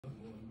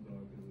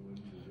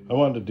I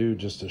wanted to do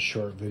just a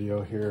short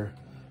video here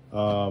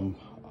on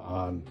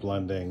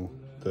blending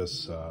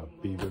this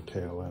beaver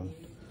tail in.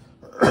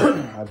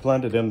 I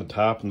blended in the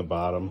top and the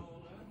bottom.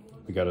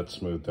 We got it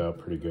smoothed out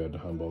pretty good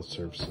on both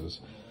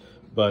surfaces,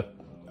 but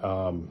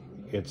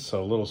it's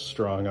a little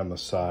strong on the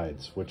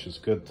sides, which is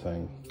a good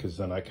thing because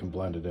then I can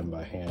blend it in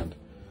by hand.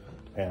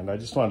 And I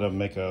just wanted to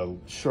make a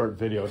short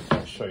video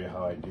to show you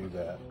how I do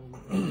that.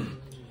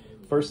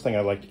 First thing,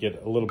 I'd like to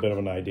get a little bit of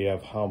an idea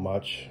of how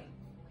much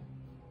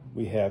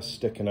we have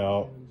sticking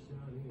out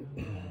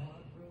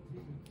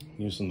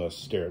using the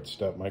Starrett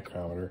step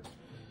micrometer.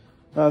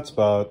 That's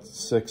about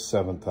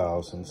 6-7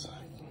 thousandths.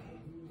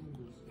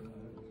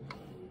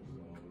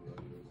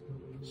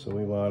 So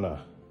we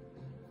wanna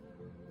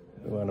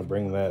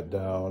bring that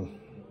down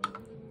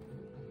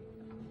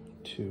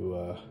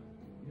to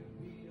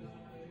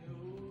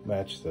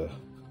match the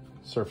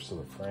surface of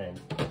the frame.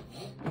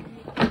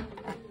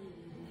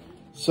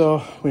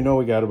 So we know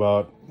we got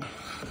about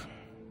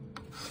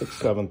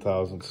 6-7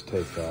 thousandths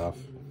taped off.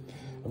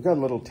 I've got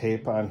a little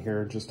tape on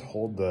here just to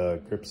hold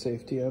the grip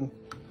safety in,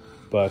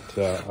 but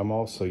I'm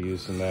also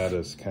using that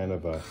as kind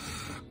of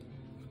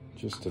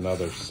just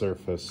another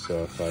surface.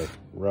 So if I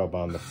rub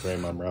on the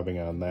frame, I'm rubbing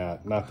on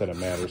that. Not that it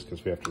matters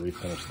because we have to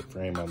refinish the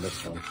frame on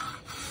this one,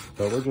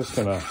 but we're just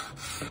gonna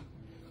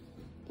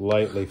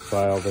lightly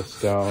file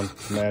this down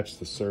to match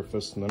the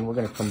surface, and then we're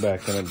gonna come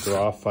back in and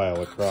draw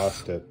file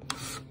across it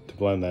to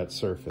blend that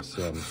surface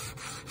in.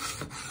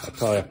 I'll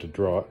probably have to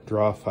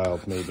draw file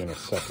maybe in a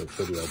separate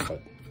video,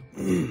 but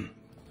you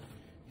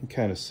can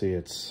kind of see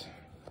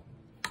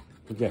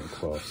we're getting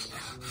close.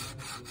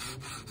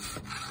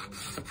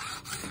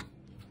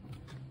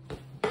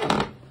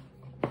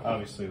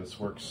 Obviously this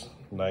works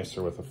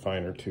nicer with a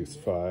finer tooth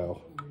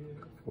file,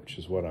 which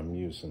is what I'm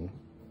using.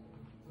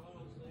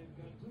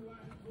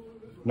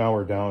 Now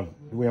we're down,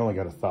 we only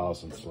got 1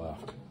 thousandths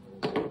left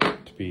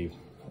to be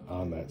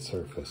on that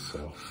surface,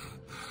 so.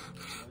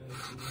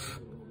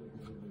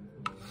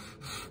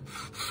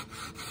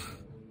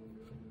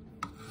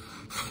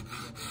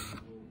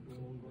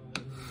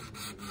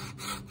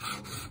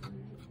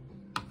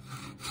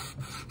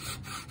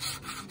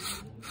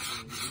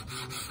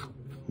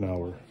 Now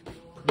we're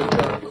pretty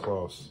darn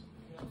close.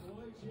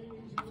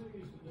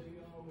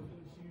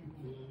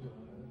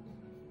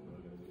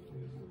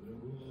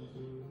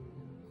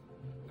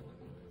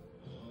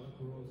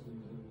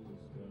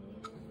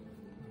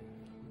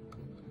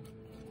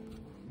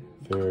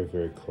 Very,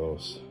 very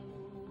close.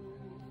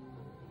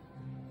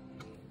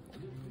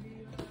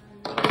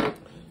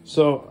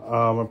 So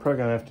I'm probably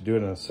gonna have to do it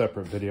in a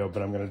separate video,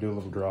 but I'm gonna do a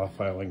little draw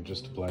filing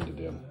just to blend it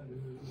in.